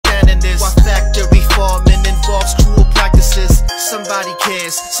is. While factory farming involves cruel practices, somebody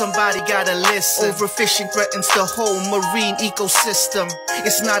cares, somebody gotta listen. Overfishing threatens the whole marine ecosystem.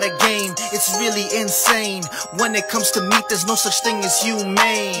 It's not a game, it's really insane. When it comes to meat, there's no such thing as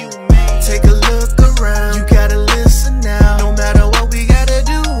humane. Take a look around, you gotta listen now. No matter what, we gotta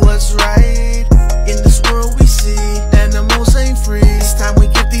do what's right. In this world we see, animals ain't free. It's time we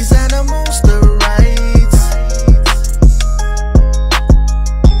give these animals the rights.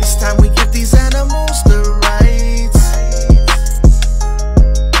 It's time we give these animals the rights.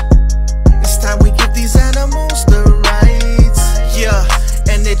 It's time we give these animals the rights. Yeah,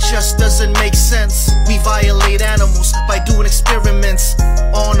 and it just doesn't make sense. We violate animals by doing experiments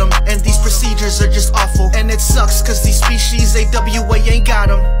on them, and these procedures are just awful. And it sucks cause these species, AWA ain't got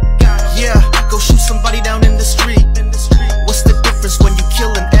them. Yeah,